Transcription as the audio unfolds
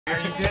Are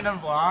you doing a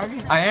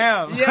vlog? I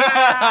am.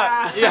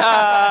 Yeah.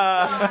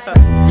 Yeah.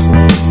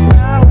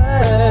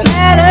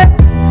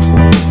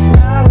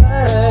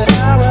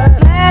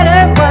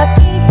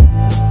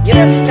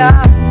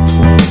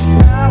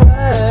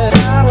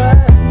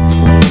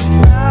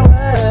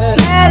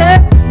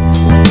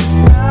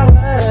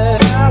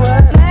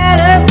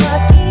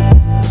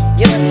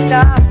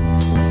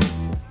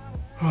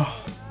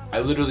 I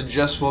literally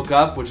just woke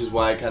up, which is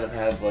why I kind of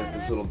had like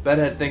this little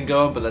bedhead thing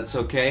going, but that's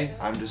okay.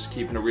 I'm just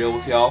keeping it real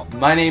with y'all.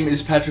 My name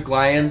is Patrick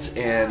Lyons,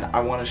 and I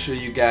want to show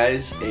you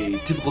guys a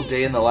typical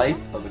day in the life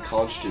of a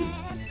college student,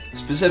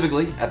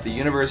 specifically at the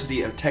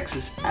University of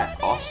Texas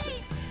at Austin.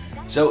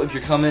 So if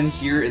you're coming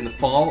here in the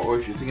fall, or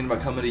if you're thinking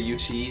about coming to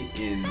UT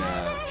in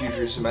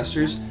future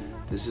semesters,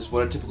 this is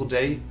what a typical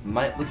day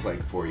might look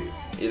like for you.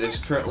 It is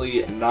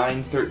currently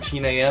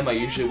 9:13 a.m. I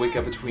usually wake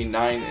up between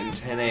 9 and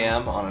 10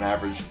 a.m. on an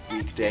average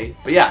weekday.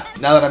 But yeah,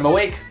 now that I'm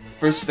awake,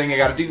 first thing I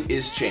gotta do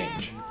is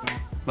change.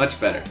 Much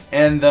better.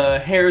 And the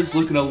hair is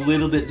looking a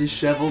little bit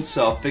disheveled,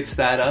 so I'll fix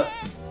that up.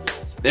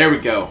 There we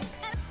go.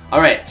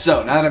 Alright,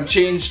 so now that I'm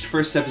changed,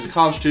 first step as a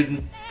college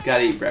student,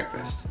 gotta eat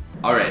breakfast.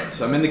 Alright,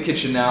 so I'm in the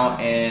kitchen now,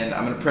 and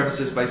I'm going to preface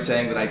this by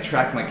saying that I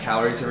track my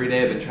calories every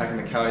day. I've been tracking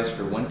my calories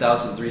for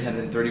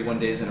 1,331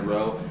 days in a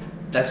row.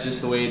 That's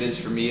just the way it is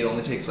for me. It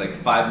only takes like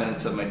 5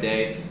 minutes of my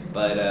day,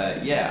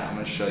 but yeah, I'm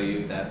going to show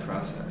you that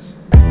process.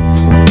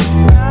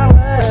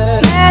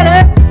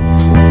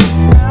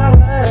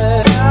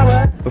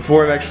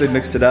 Before I've actually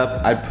mixed it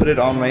up, I put it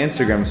on my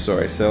Instagram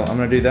story, so I'm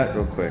going to do that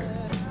real quick.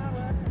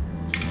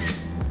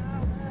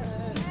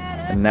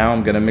 And now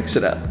I'm going to mix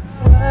it up.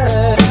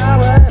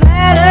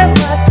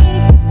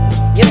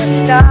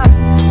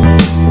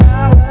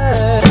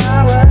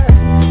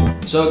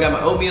 So I got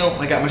my oatmeal,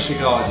 I got my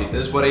Shakeology.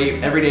 This is what I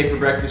eat every day for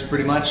breakfast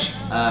pretty much.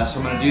 So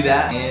I'm gonna do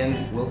that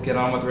and we'll get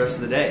on with the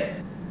rest of the day.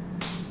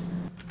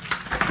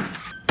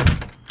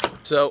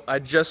 So I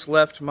just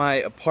left my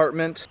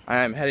apartment.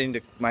 I'm heading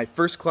to my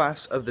first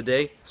class of the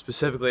day.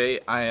 Specifically,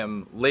 I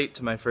am late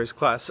to my first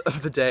class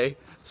of the day.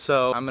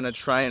 So I'm gonna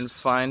try and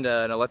find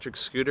an electric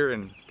scooter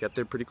and get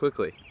there pretty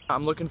quickly.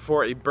 I'm looking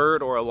for a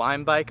Bird or a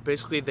Lime bike.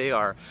 Basically, they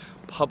are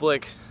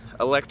public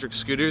electric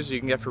scooters you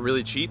can get for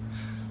really cheap.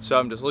 So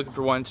I'm just looking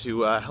for one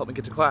to help me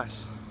get to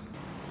class.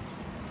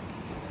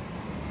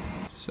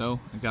 So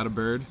I got a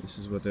Bird. This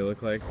is what they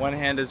look like. One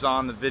hand is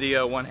on the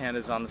video, one hand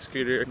is on the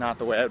scooter. Not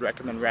the way I'd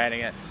recommend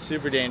riding it.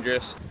 Super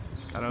dangerous.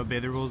 Gotta obey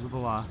the rules of the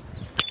law.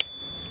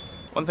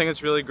 One thing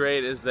that's really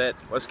great is that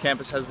West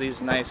Campus has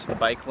these nice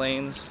bike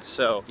lanes,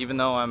 so even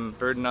though I'm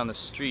burdened on the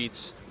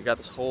streets, we got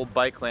this whole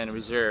bike lane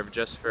reserved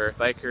just for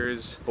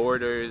bikers,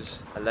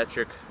 boarders,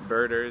 electric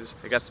birders.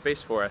 They got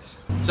space for us.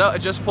 So I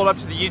just pulled up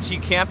to the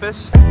UT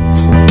campus.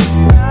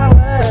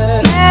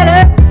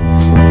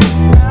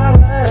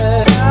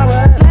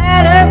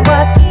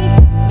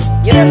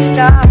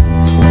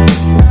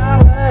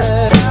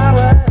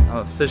 I'm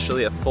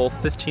officially a full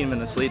 15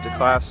 minutes late to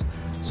class.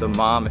 So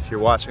Mom, if you're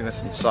watching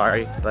this, I'm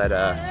sorry, but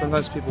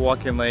sometimes people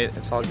walk in late,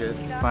 it's all good.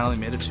 Finally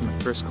made it to my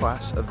first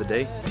class of the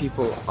day.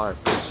 People are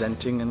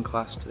presenting in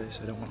class today,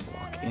 so I don't want to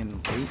walk in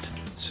late.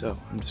 So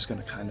I'm just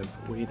gonna kind of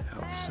wait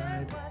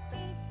outside.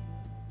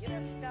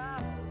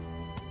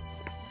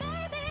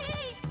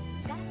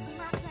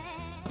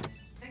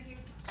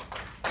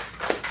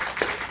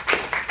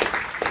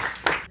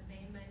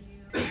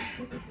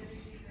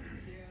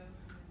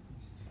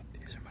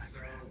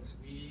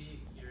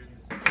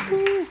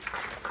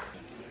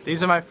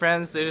 These are my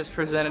friends, they just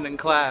presented in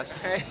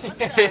class. Hey.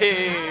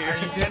 Are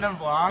you doing a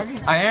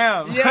vlog? I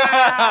am.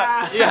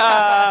 Yeah.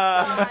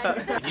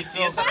 Yeah. You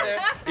see us up there?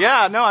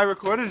 Yeah, no, I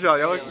recorded y'all.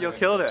 Y'all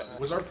killed it.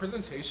 Was our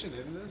presentation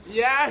in this?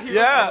 Yeah.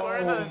 Yeah.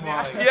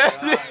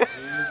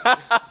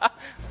 Yeah.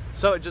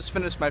 So I just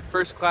finished my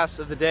first class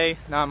of the day.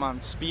 Now I'm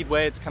on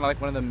Speedway. It's kind of like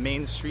one of the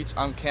main streets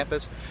on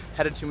campus.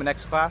 Headed to my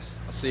next class.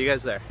 I'll see you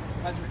guys there.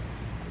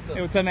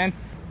 Hey, what's up, man?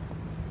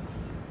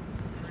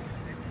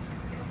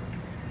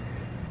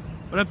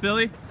 What up,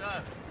 Billy? What's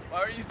up?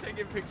 Why are you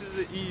taking pictures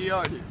of EE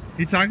on you? What are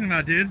you talking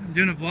about, dude? I'm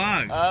doing a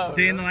vlog. Oh,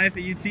 Day in the life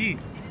at UT.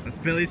 That's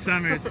Billy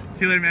Summers. See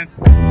you later, man.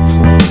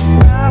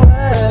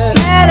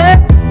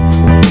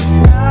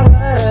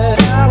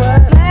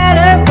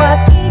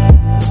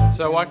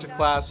 So I walked to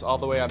class all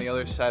the way on the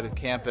other side of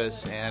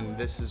campus, and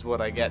this is what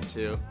I get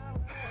to.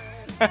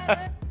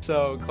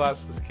 So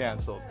class was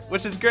canceled,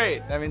 which is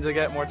great. That means I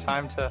get more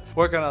time to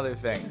work on other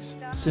things.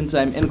 Since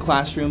I'm in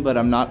classroom, but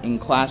I'm not in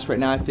class right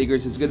now, I figure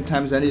it's as good a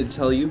time as any to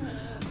tell you.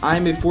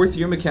 I'm a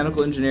fourth-year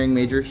mechanical engineering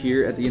major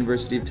here at the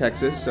University of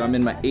Texas, so I'm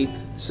in my 8th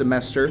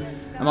semester.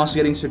 I'm also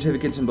getting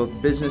certificates in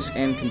both business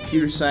and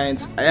computer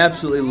science. I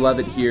absolutely love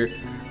it here.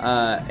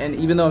 And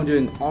even though I'm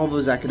doing all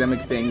those academic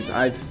things,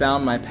 I've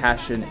found my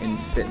passion in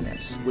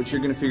fitness, which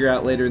you're going to figure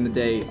out later in the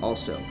day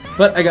also.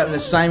 But I got an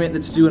assignment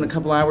that's due in a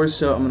couple hours,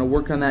 so I'm going to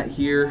work on that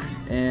here,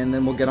 and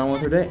then we'll get on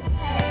with our day.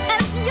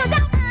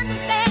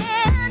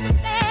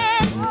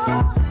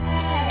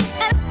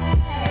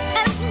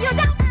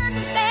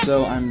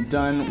 So I'm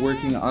done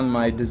working on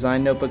my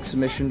design notebook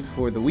submission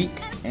for the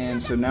week,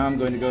 and so now I'm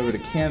going to go over to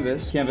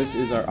Canvas. Canvas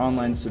is our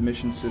online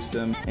submission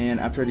system, and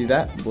after I do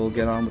that, we'll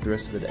get on with the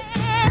rest of the day.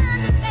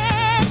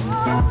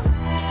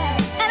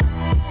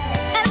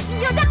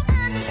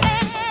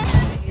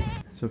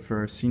 So for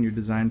our senior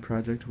design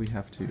project, we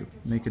have to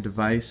make a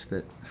device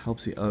that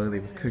helps the elderly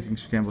with cooking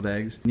scrambled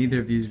eggs. Neither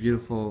of these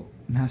beautiful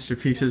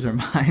masterpieces are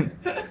mine.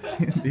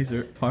 These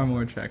are far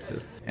more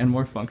attractive and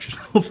more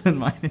functional than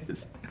mine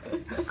is.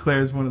 Claire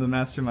is one of the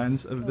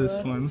masterminds of this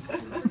one.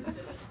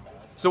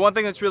 So one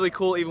thing that's really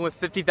cool, even with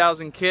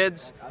 50,000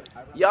 kids,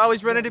 you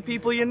always run into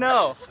people you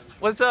know.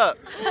 What's up?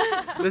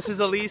 This is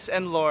Elise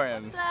and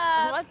Lauren. What's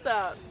up? What's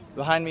up?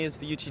 Behind me is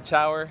the UT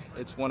Tower.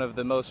 It's one of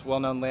the most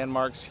well-known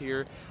landmarks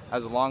here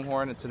as a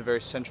Longhorn. It's in a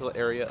very central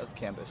area of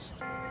campus.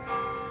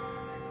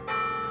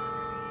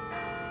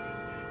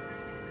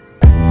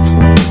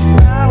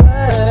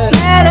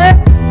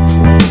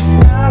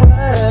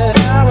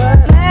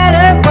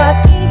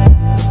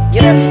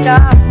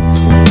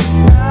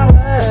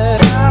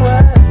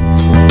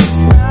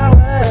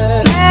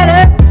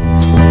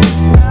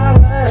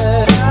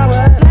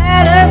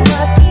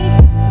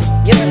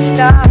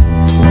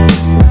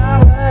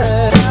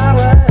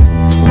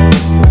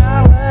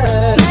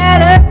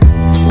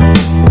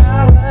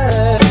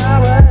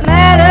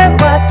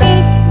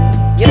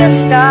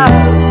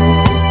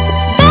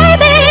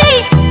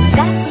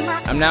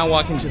 I'm now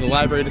walking to the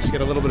library to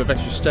get a little bit of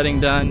extra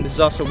studying done. This is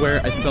also where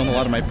I film a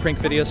lot of my prank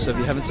videos, so if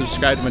you haven't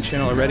subscribed to my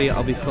channel already,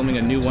 I'll be filming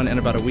a new one in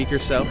about a week or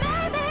so.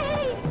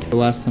 The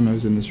last time I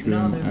was in this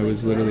room, I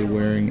was literally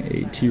wearing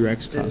a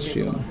T-Rex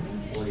costume,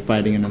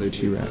 fighting another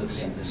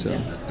T-Rex. So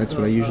that's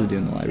what I usually do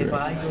in the library.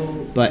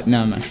 But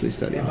now I'm actually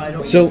studying.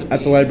 So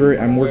at the library,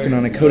 I'm working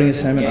on a coding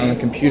assignment on a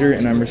computer,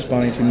 and I'm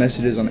responding to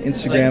messages on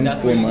Instagram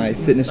for my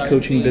fitness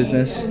coaching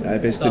business. I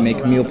basically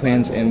make meal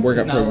plans and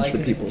workout programs for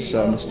people.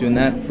 So I'm just doing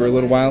that for a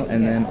little while,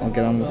 and then I'll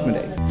get on with my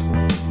day.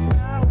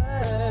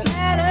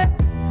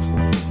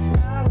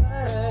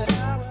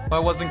 I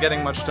wasn't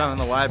getting much done in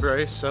the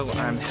library, so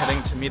I'm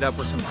heading to meet up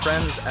with some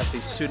friends at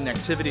the Student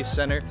Activity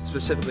Center,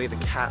 specifically the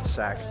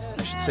CATSAC.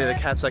 I should say the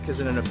CATSAC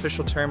isn't an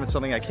official term, it's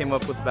something I came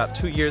up with about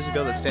 2 years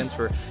ago that stands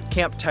for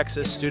Camp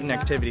Texas Student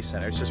Activity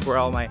Center. It's just where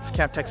all my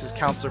Camp Texas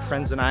counselor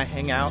friends and I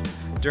hang out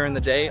during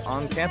the day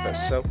on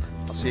campus, so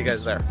I'll see you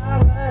guys there.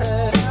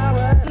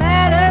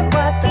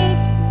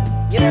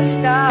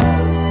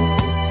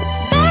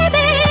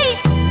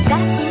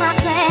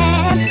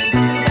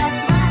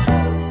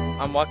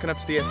 I'm walking up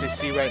to the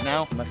SAC right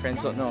now. My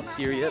friends don't know I'm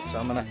here yet, so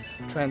I'm gonna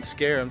try and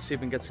scare them, see if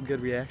we can get some good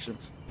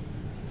reactions.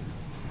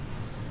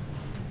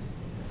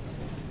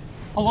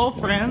 Hello,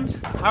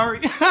 friends. How are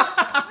you?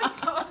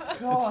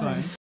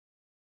 It's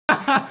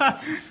fine.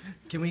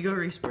 Can we go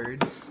race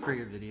birds for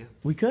your video?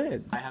 We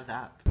could. I have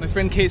that. My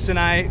friend Case and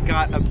I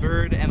got a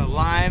bird and a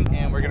lime,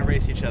 and we're gonna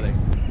race each other.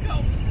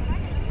 Go.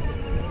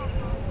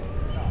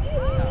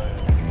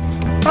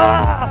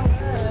 Ah!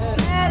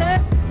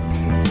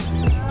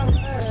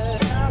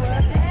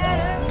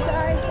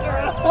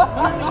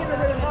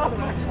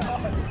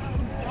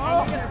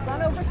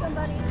 Run over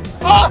somebody.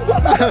 Oh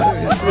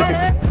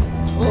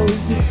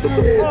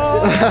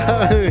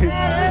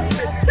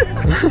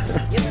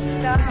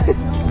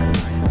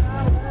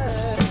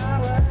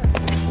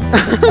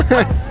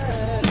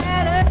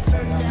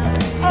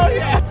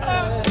yeah!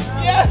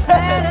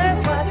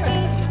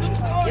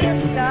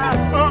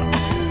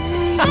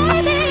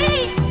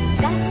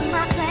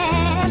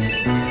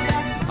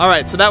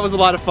 Alright, so that was a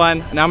lot of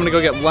fun. Now I'm gonna go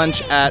get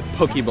lunch at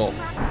Poke Bowl.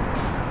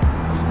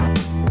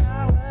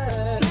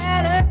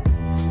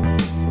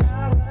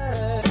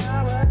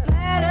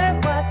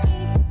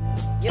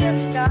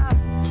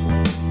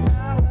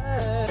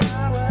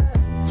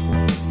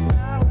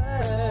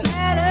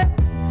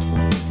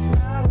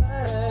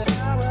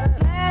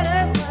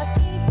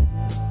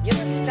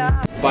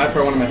 By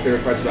far one of my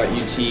favorite parts about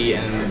UT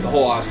and the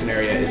whole Austin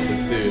area is the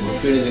food. The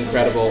food is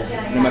incredible.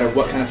 No matter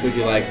what kind of food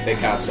you like, they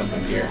got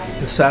something here.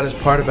 The saddest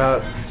part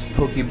about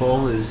Poke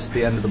Bowl is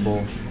the end of the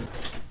bowl.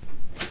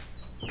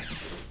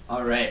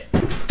 Alright,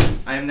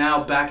 I am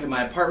now back at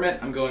my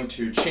apartment. I'm going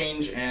to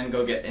change and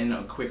go get in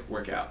a quick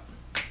workout.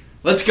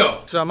 Let's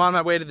go! So I'm on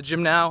my way to the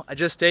gym now. I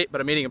just ate, but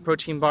I'm eating a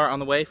protein bar on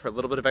the way for a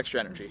little bit of extra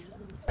energy.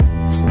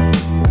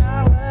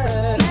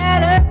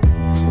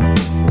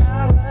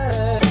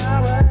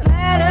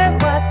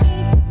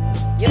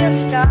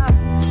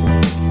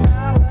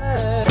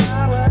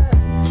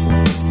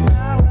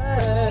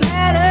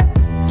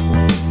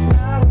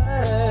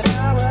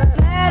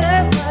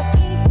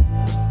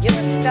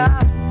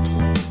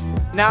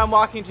 Now I'm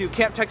walking to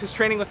Camp Texas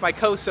training with my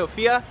co,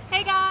 Sophia.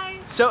 Hey guys!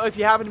 So if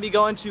you happen to be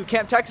going to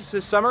Camp Texas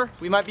this summer,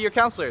 we might be your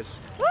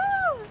counselors. Woo!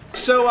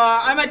 So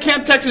I'm at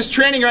Camp Texas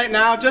training right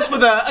now, just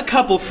with a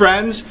couple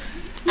friends.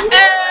 Hey!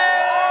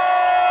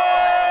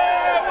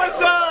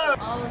 What's up?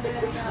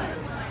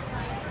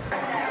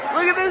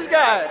 Look at this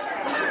guy.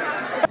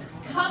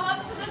 Come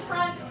up to the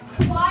front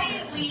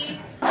quietly.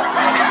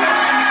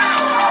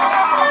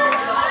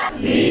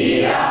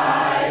 The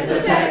eyes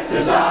of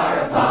Texas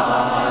are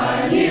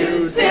upon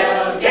you.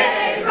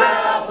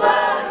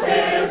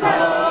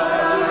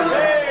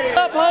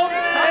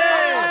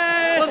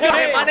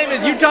 name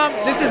is Utah.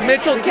 This is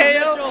Mitchell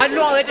KO. I just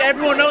want to let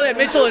everyone know that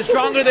Mitchell is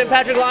stronger than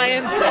Patrick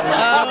Lyons.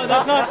 No,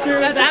 that's not true.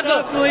 That's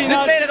absolutely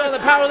not. This man is on the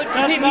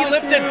powerlifting team. He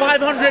lifted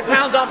 500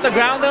 pounds off the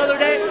ground the other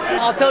day.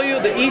 I'll tell you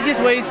the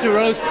easiest ways to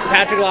roast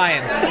Patrick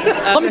Lyons.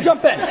 Let me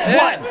jump in.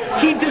 One,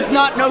 he does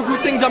not know who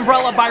sings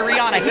Umbrella by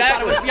Rihanna. He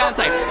thought it was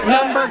Beyonce.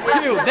 Number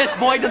two, this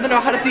boy doesn't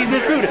know how to season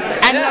his food.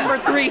 And number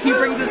three, he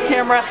brings his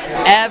camera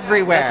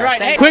everywhere. That's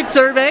right. Hey, quick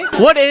survey.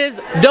 What is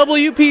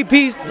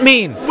WPP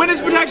mean? Witness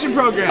Protection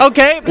Program.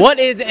 Okay. What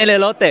is el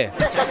elote?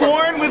 It's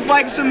corn with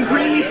like some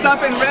creamy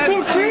stuff and red.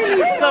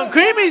 Some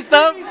creamy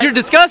stuff? You're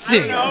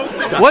disgusting.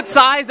 What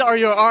size are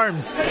your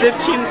arms?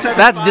 15, 7.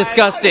 That's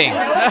disgusting.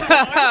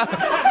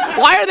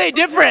 Why are they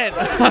different?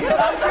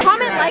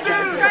 Comment, like,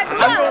 and subscribe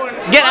below.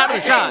 Get out of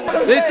the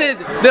shot. This is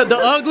the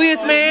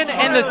ugliest man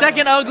and the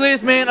second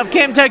ugliest man of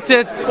Camp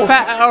Texas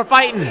are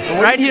fighting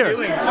right here.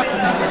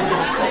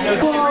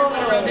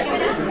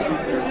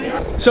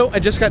 So I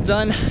just got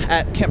done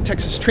at Camp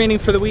Texas training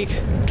for the week.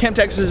 Camp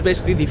Texas is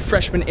basically the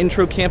freshman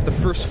intro camp, the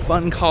first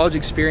fun college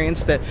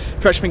experience that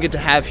freshmen get to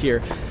have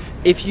here.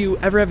 If you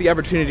ever have the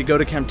opportunity to go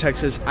to Camp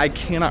Texas, I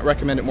cannot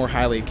recommend it more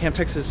highly. Camp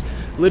Texas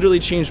literally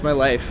changed my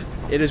life.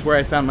 It is where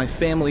I found my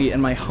family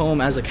and my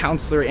home as a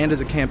counselor and as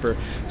a camper.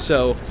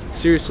 So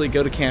seriously,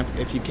 go to camp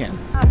if you can.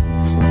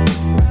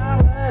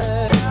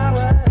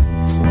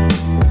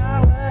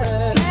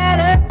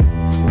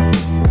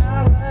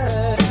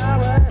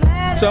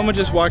 So I'm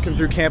just walking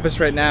through campus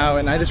right now,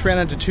 and I just ran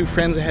into two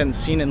friends I hadn't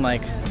seen in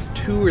like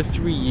 2 or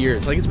 3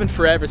 years. Like, it's been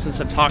forever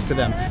since I've talked to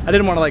them. I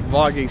didn't want to like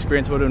vlog the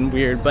experience, it would have been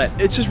weird, but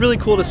it's just really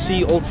cool to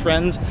see old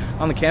friends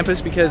on the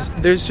campus because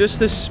there's just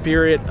this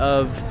spirit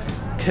of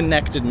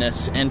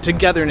connectedness and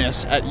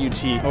togetherness at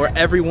UT where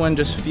everyone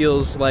just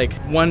feels like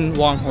one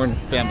Longhorn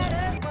family.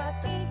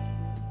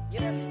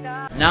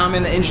 Now I'm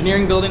in the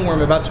engineering building where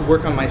I'm about to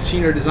work on my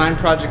senior design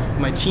project with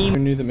my team. I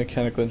knew that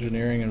mechanical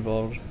engineering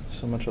involved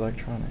so much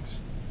electronics.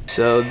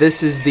 So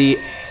this is the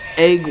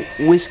egg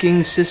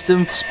whisking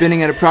system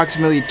spinning at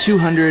approximately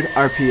 200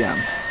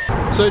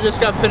 RPM. So I just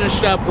got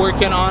finished up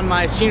working on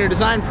my senior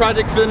design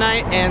project for the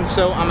night, and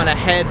so I'm gonna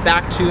head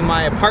back to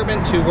my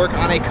apartment to work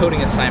on a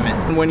coding assignment.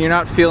 And when you're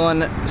not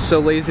feeling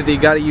so lazy that you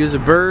gotta use a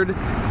bird,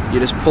 you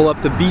just pull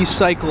up the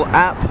B-Cycle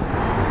app,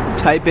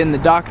 type in the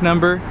doc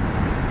number,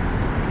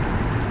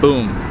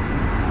 boom.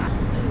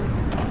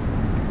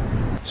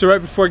 So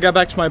right before I got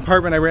back to my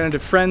apartment, I ran into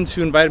friends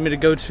who invited me to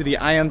go to the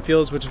IM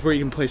Fields, which is where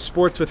you can play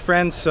sports with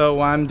friends, so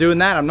I'm doing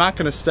that. I'm not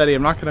gonna study,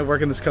 I'm not gonna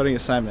work on this coding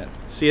assignment.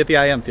 See you at the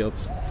IM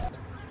Fields.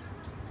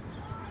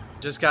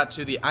 Just got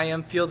to the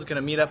IM Fields,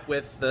 gonna meet up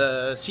with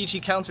the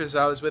CT counselors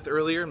I was with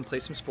earlier and play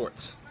some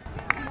sports.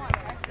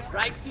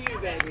 Right to you,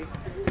 baby.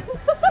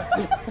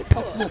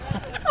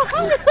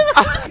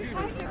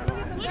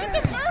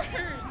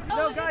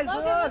 No, guys,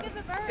 look!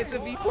 It's a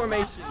V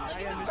formation.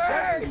 I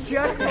understand.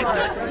 Check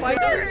mark.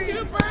 There's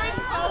 2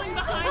 birds falling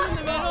behind in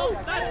the middle.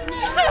 That's me.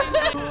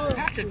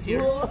 Patrick's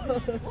here.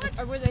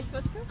 Or were they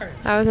supposed to go?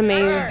 That was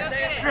amazing.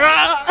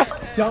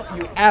 Don't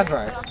you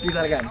ever do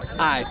that again.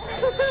 Hi.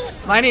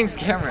 My name's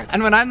Cameron,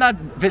 and when I'm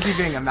not busy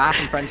being a math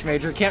and French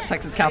major, Camp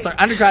Texas counselor,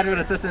 undergraduate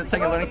assistant at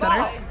Second Learning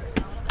Center,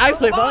 I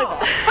play volleyball.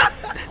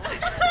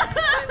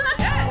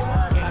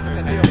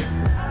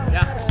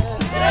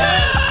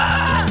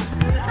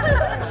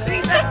 See,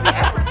 that's the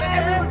effort that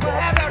everyone should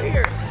have out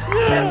here.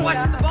 Just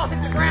watching the ball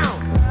hit the ground.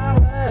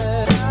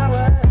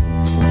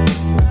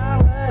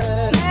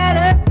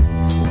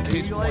 Do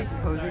you like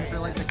posing for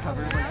like the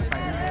cover of like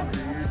Spider-Man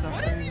 3 or something?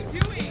 What is he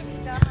doing?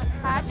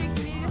 Patrick,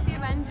 you need to see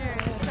Avengers.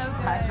 It's so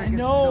good. Patrick, I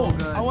know. It's so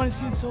good. I want to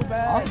see it so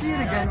bad. I'll see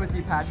it again with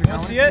you, Patrick. You I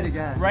want want to see it it?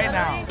 again. Right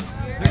now.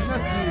 There's no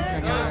seats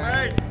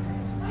anywhere.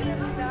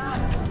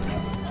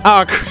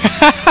 Oh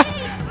crap.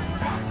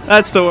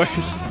 That's the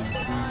worst.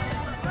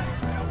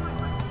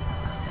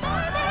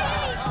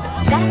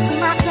 That's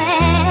my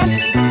plan.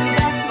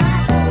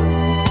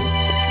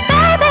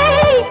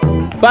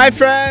 Bye,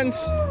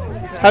 friends.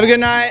 Have a good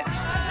night.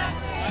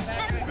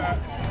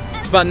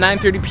 It's about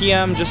 9:30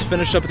 p.m. Just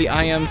finished up at the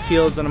IM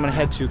Fields, and I'm gonna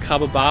head to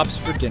Cabo Bob's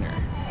for dinner.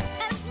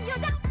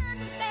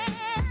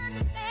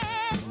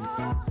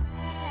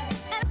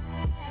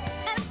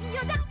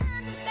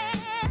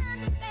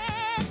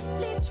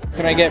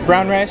 Can I get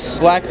brown rice,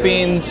 black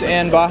beans,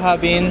 and Baja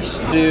beans?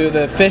 Do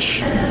the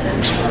fish.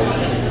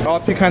 All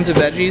 3 kinds of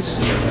veggies.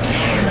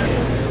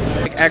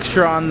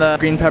 Extra on the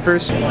green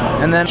peppers.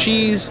 And then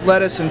cheese,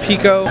 lettuce, and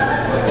pico.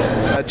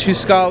 2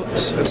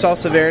 scallops of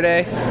salsa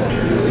verde.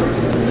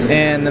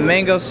 And the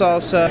mango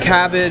salsa,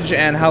 cabbage,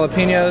 and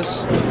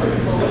jalapenos.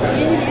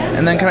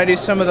 And then can I do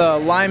some of the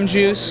lime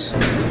juice?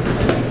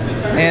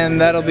 And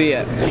that'll be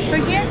it.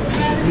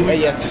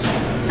 Yes.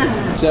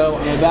 So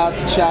I'm about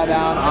to chow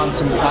down on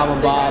some Cabo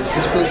Bob's.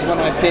 This place is one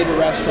of my favorite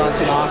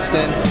restaurants in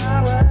Austin.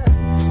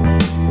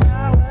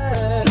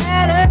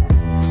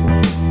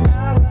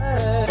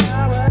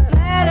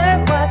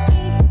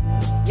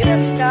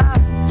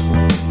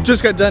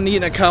 Just got done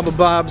eating at Cabo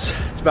Bob's.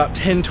 It's about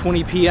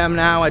 10:20 p.m.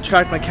 now. I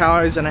tracked my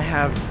calories and I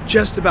have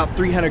just about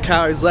 300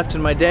 calories left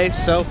in my day,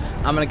 so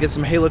I'm gonna get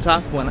some Halo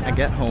Top when I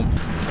get home.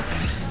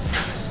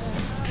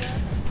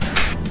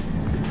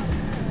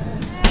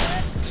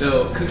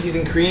 So cookies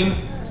and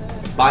cream,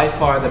 by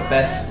far the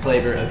best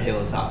flavor of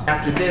Halo Top.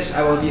 After this,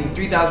 I will have eaten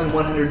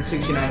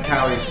 3,169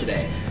 calories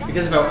today.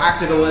 Because of how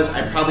active I was,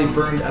 I probably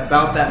burned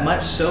about that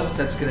much, so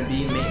that's gonna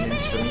be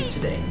maintenance for me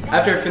today.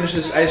 After I finish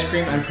this ice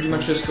cream, I'm pretty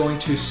much just going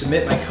to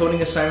submit my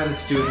coding assignment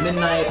that's due at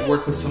midnight,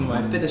 work with some of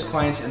my fitness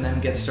clients, and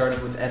then get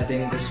started with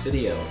editing this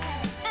video.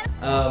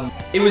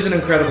 It was an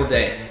incredible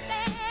day.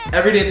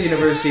 Every day at the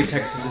University of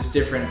Texas is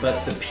different,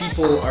 but the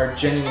people are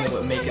genuinely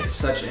what make it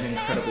such an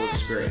incredible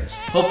experience.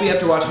 Hopefully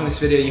after watching this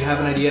video you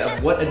have an idea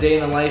of what a day in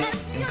the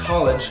life in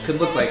college could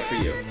look like for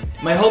you.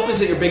 My hope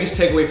is that your biggest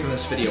takeaway from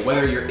this video,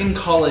 whether you're in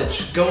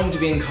college, going to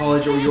be in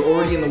college, or you're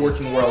already in the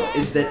working world,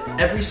 is that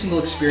every single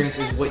experience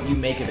is what you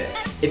make of it.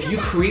 If you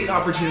create an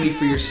opportunity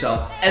for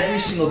yourself, every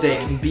single day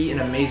can be an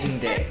amazing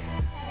day.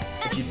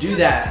 If you do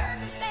that,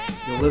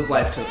 you'll live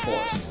life to the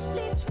fullest.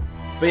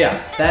 But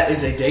yeah, that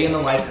is a day in the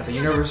life at the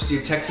University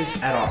of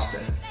Texas at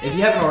Austin. If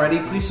you haven't already,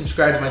 please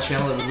subscribe to my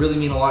channel. It would really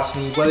mean a lot to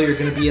me, whether you're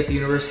going to be at the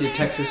University of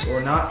Texas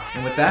or not.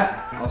 And with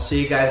that, I'll see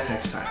you guys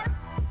next time.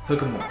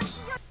 Hook 'em horns.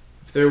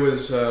 If there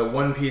was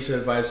one piece of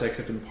advice I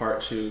could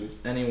impart to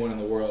anyone in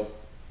the world,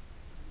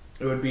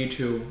 it would be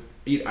to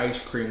eat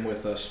ice cream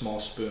with a small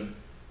spoon.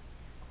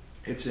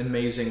 It's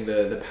amazing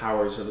the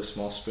powers of a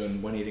small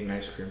spoon when eating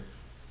ice cream.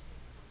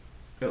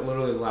 It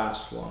literally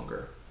lasts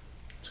longer.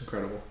 It's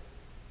incredible.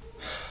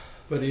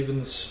 But even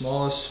the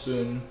smallest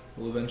spoon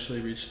will eventually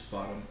reach the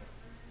bottom.